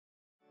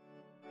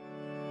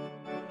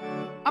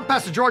I'm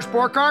Pastor George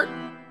Borghardt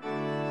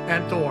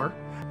and Thor,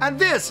 and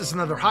this is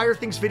another Higher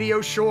Things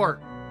video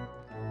short.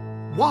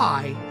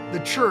 Why the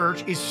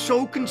church is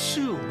so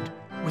consumed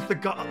with the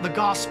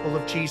gospel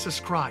of Jesus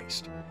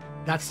Christ.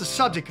 That's the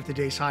subject of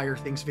today's Higher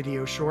Things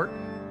video short.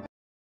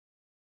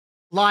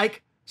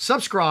 Like,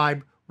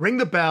 subscribe, ring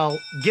the bell,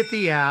 get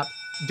the app,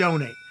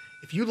 donate.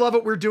 If you love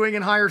what we're doing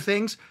in Higher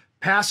Things,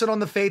 pass it on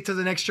the faith to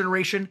the next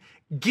generation.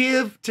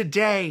 Give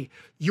today.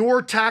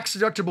 Your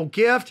tax-deductible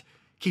gift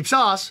keeps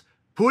us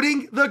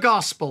putting the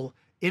gospel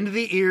into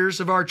the ears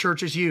of our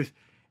church's youth.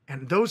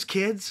 And those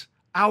kids,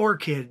 our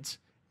kids,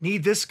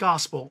 need this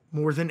gospel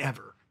more than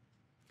ever.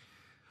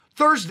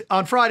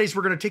 On Fridays,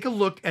 we're going to take a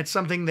look at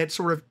something that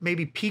sort of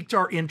maybe piqued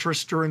our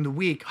interest during the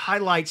week,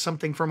 highlight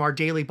something from our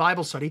daily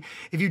Bible study.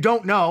 If you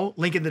don't know,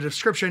 link in the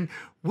description,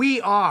 we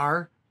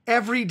are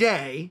every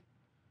day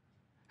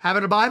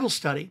having a Bible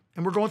study,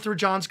 and we're going through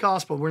John's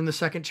gospel. We're in the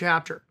 2nd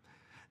chapter.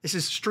 This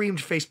is streamed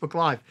Facebook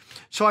Live.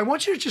 So I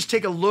want you to just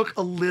take a look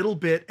a little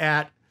bit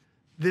at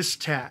this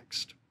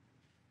text.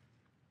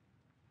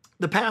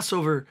 The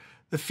Passover,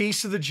 the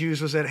feast of the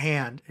Jews, was at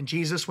hand, and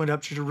Jesus went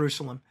up to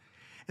Jerusalem.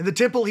 In the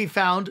temple, he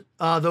found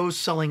those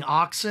selling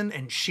oxen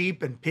and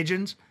sheep and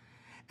pigeons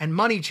and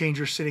money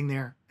changers sitting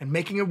there. And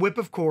making a whip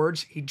of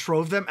cords, he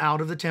drove them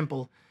out of the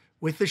temple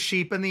with the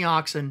sheep and the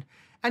oxen,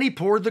 and he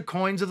poured the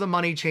coins of the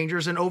money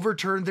changers and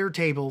overturned their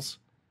tables.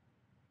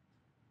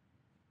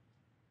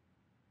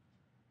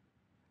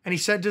 And he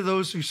said to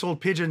those who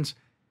sold pigeons,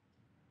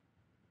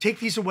 "Take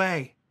these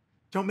away.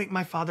 Don't make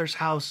my Father's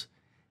house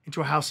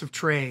into a house of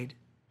trade."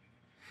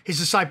 His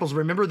disciples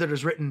remembered that it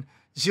is written,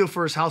 "Zeal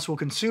for his house will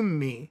consume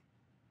me."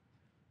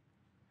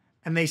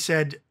 And they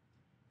said,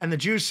 and the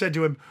Jews said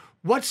to him,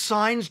 "What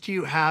signs do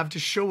you have to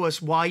show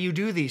us why you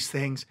do these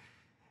things?"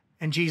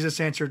 And Jesus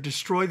answered,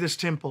 "Destroy this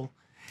temple,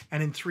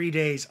 and in 3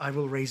 days I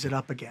will raise it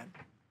up again."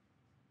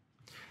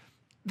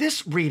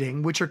 This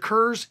reading, which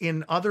occurs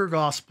in other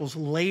gospels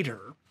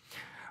later,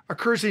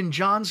 occurs in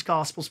John's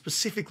gospel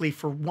specifically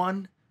for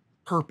one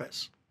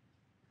purpose: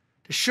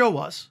 to show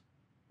us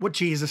what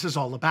Jesus is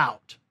all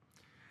about.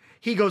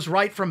 He goes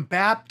right from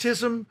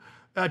baptism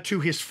to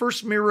his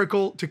first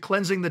miracle to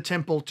cleansing the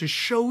temple to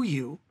show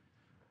you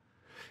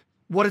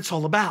what it's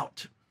all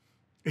about.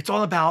 It's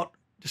all about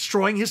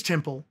destroying his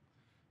temple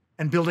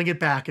and building it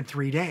back in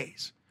 3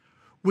 days,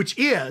 which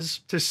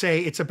is to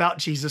say it's about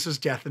Jesus'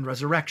 death and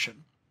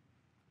resurrection.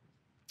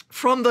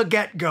 From the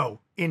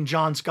get-go in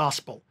John's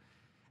gospel,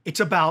 it's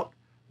about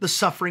the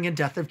suffering and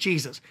death of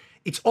Jesus.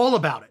 It's all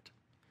about it.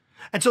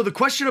 And so the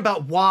question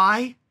about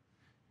why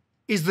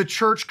is the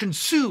church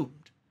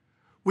consumed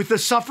with the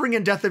suffering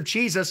and death of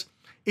Jesus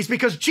is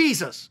because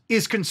Jesus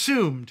is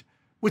consumed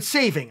with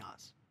saving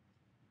us.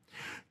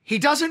 He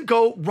doesn't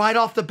go right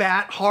off the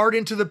bat hard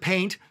into the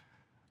paint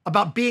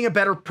about being a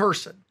better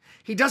person.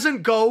 He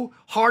doesn't go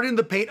hard in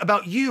the paint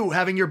about you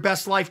having your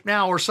best life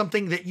now or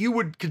something that you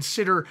would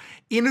consider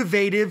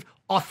innovative,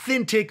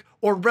 authentic,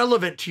 or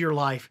relevant to your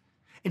life.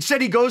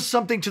 Instead, he goes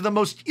something to the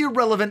most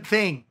irrelevant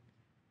thing.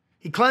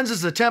 He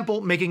cleanses the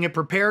temple, making it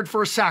prepared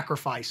for a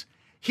sacrifice.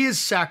 His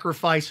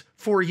sacrifice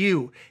for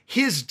you.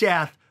 His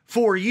death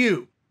for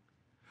you.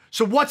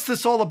 So what's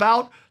this all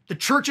about? The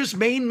church's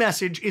main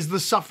message is the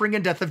suffering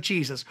and death of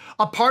Jesus.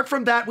 Apart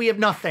from that, we have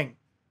nothing.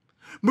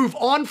 Move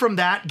on from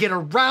that, get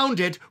around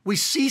it, we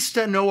cease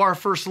to know our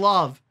first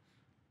love.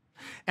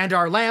 And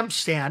our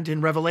lampstand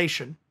in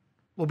Revelation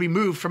will be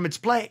moved from its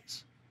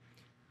place.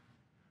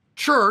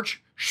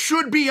 Church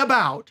should be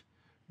about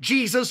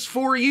Jesus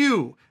for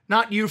you,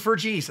 not you for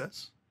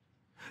Jesus.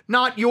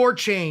 Not your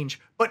change,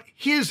 but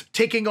his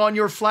taking on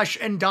your flesh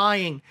and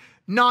dying.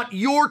 Not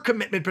your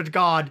commitment to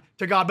God,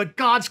 but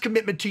God's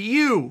commitment to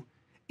you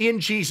in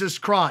Jesus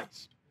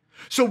Christ.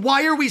 So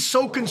why are we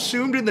so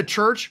consumed in the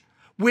church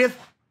with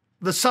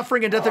the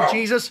suffering and death of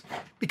Jesus?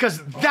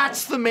 Because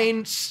that's the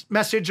main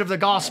message of the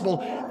gospel.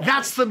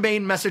 That's the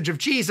main message of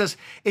Jesus.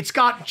 It's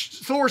got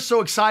Thor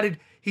so excited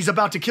he's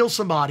about to kill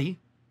somebody.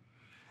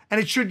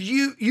 And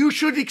you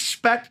should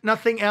expect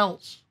nothing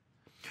else.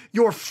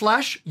 Your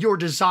flesh, your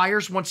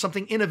desires want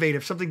something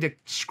innovative, something to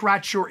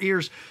scratch your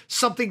ears,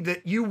 something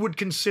that you would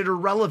consider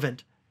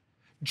relevant.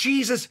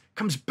 Jesus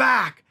comes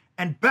back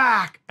and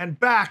back and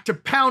back to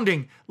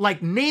pounding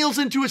like nails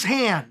into his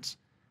hands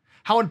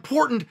how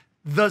important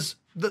the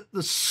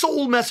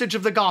soul message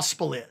of the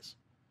gospel is.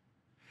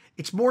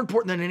 It's more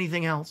important than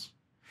anything else.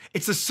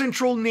 It's the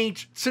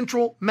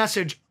central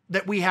message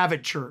that we have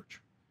at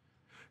church.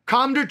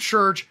 Come to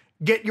church,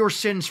 get your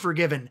sins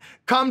forgiven.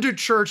 Come to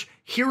church,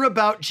 hear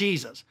about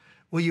Jesus.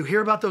 Will you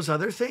hear about those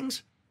other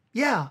things?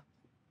 Yeah,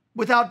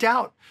 without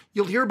doubt.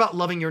 You'll hear about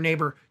loving your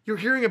neighbor. You're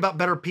hearing about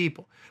better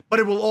people. But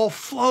it will all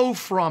flow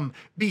from,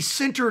 be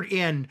centered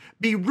in,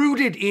 be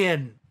rooted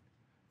in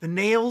the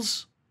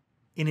nails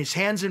in his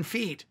hands and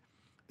feet,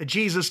 that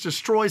Jesus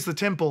destroys the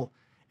temple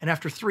and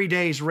after 3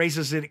 days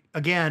raises it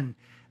again.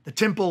 The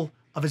temple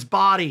of his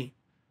body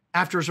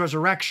after his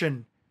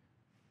resurrection.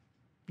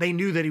 They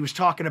knew that he was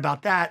talking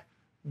about that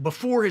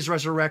before his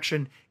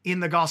resurrection in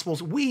the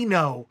Gospels. We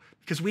know,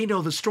 because we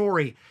know the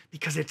story,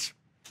 because it's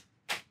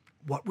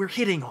what we're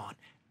hitting on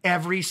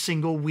every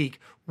single week.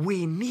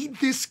 We need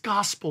this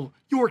gospel.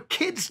 Your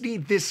kids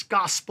need this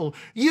gospel.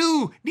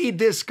 You need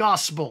this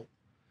gospel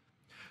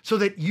so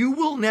that you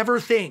will never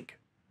think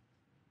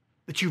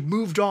that you've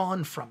moved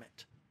on from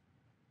it.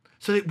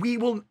 So that we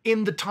will,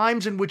 in the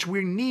times in which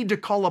we need to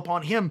call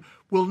upon him,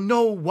 will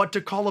know what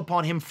to call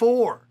upon him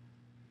for.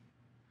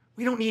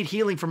 We don't need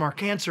healing from our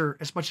cancer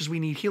as much as we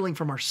need healing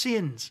from our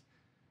sins.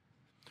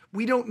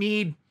 We don't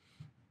need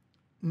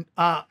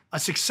a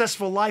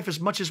successful life as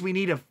much as we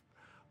need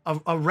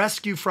a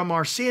rescue from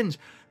our sins.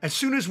 As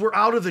soon as we're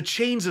out of the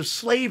chains of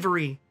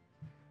slavery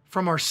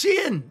from our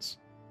sins,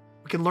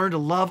 we can learn to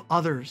love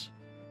others,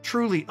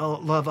 truly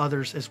love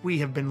others as we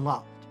have been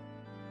loved.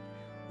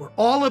 We're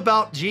all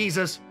about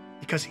Jesus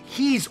because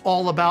he's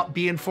all about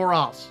being for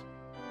us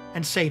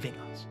and saving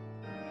us.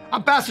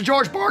 I'm Pastor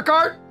George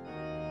Borghardt.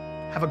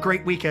 Have a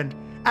great weekend.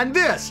 And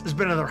this has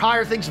been another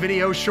Higher Things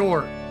video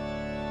short.